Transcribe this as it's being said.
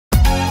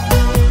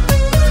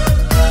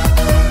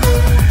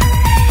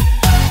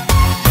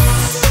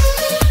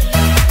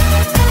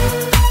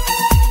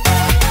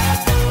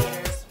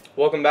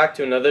welcome back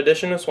to another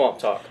edition of Swamp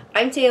Talk.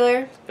 I'm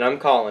Taylor. And I'm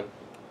Colin.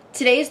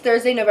 Today is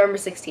Thursday, November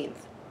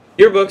 16th.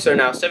 Yearbooks are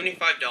now $75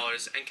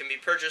 and can be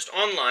purchased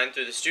online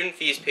through the student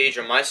fees page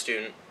on My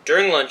Student,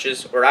 during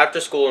lunches, or after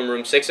school in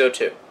room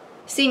 602.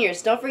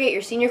 Seniors, don't forget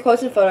your senior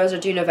quotes and photos are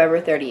due November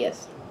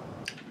 30th.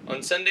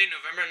 On Sunday,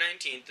 November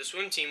 19th, the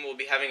swim team will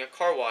be having a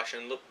car wash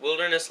in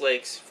Wilderness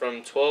Lakes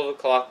from 12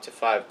 o'clock to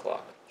 5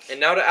 o'clock. And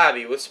now to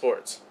Abby with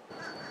sports.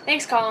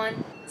 Thanks,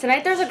 Colin.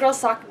 Tonight there's a girls'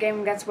 soccer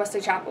game against Wesley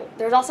Chapel.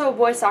 There's also a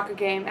boys' soccer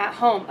game at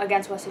home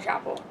against Wesley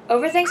Chapel.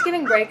 Over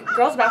Thanksgiving break,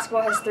 girls'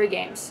 basketball has 3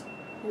 games.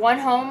 One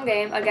home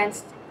game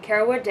against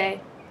Carrollwood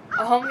Day,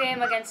 a home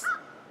game against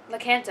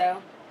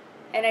Lecanto,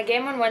 and a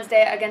game on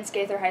Wednesday against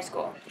Gaither High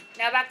School.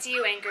 Now back to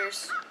you,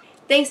 anchors.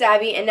 Thanks,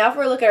 Abby. And now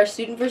for a look at our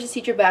student versus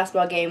teacher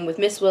basketball game with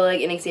Miss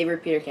Willig and Xavier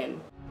Peterkin.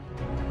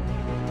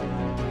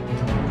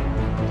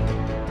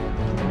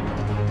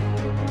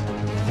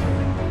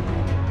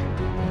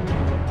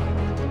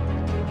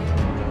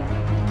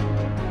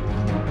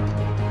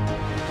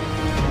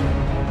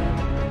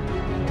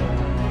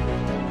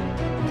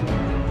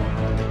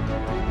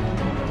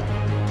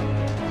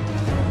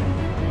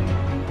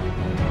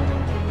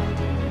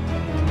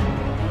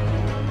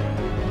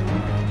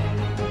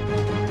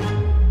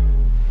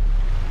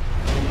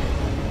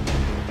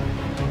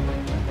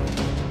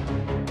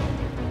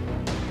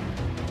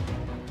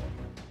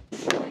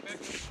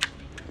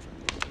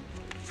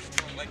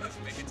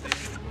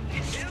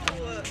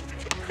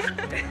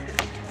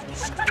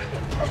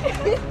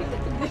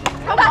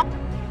 Come on.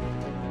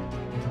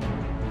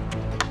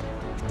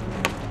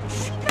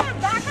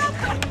 Back up.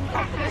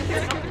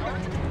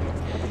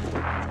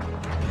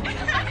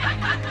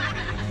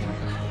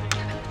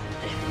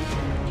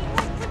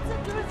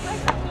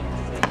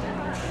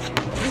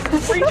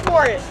 3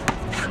 for it.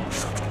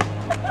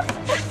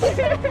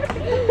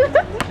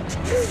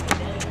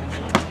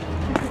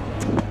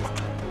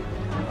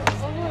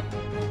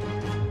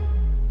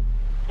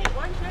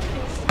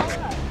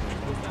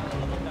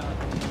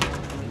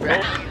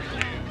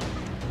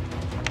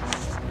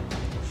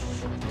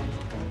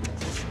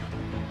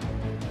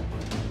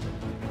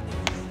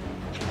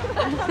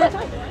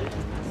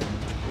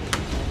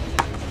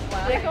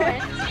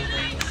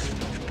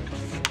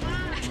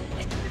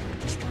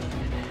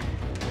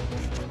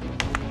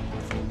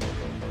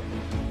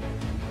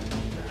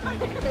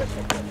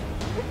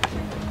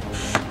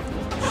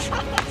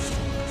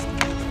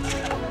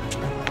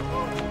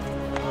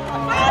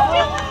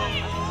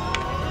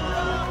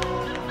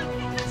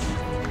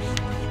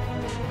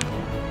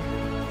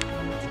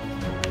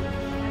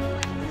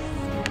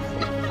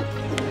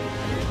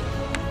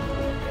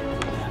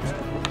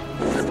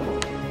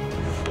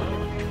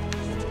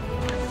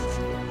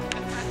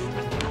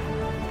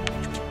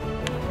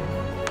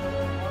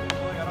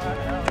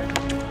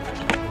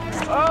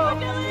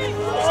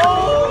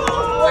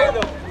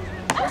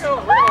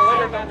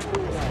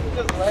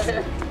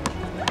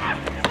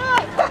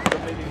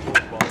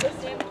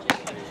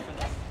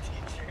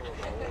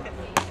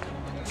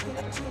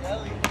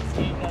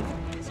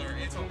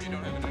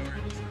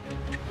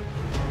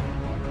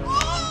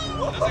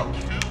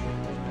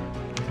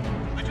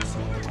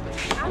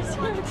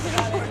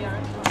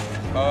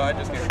 I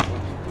just gave it.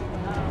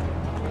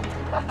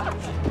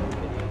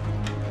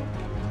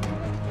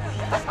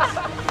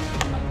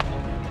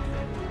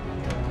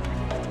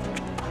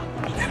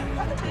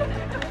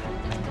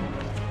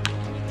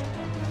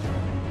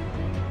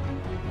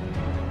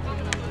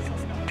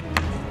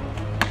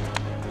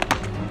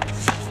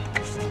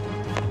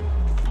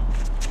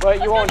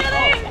 But you won't. Come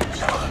on.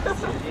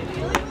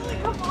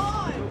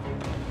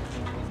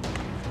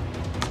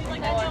 She's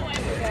like, no,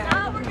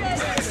 we're good.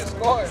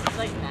 Score. She's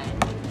like, nice.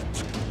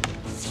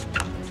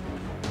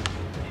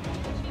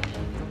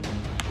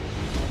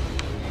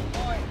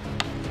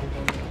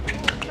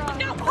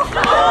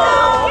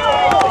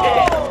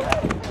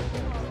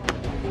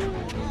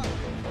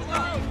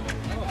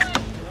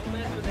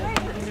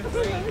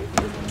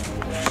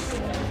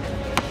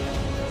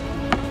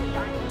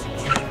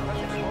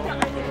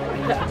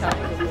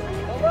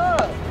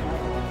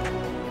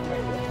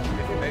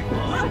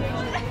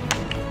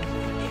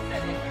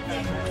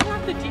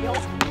 Not the deal.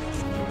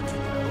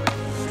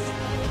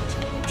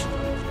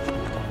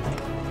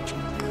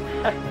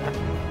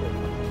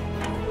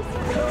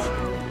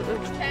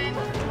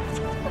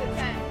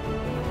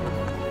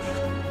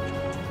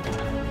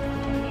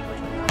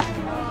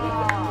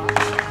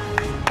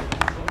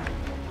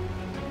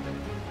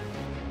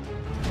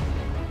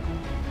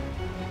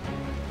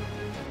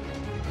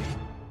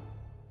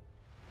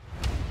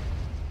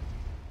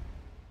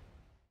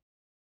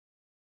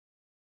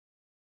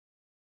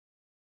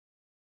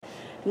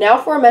 Now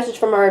for a message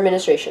from our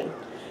administration.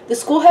 The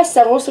school has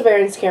several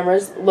surveillance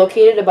cameras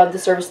located above the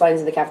service lines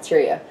in the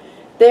cafeteria.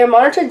 They are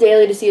monitored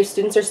daily to see if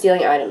students are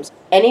stealing items.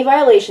 Any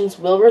violations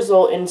will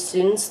result in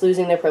students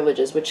losing their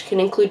privileges, which can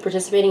include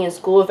participating in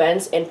school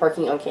events and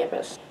parking on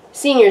campus.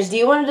 Seniors, do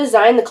you want to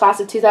design the Class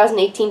of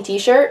 2018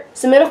 t-shirt?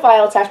 Submit a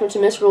file attachment to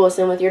Ms.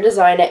 Rulison with your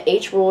design at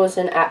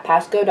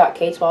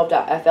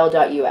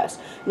hrulison@pasco.k12.fl.us,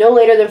 no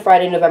later than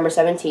Friday, November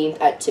 17th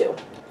at 2.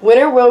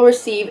 Winner will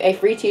receive a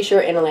free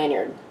t-shirt and a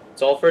lanyard.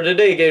 That's all for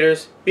today,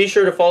 Gators. Be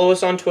sure to follow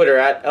us on Twitter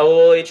at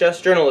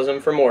LOLHS Journalism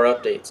for more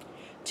updates.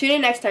 Tune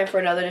in next time for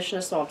another edition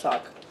of Swamp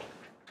Talk.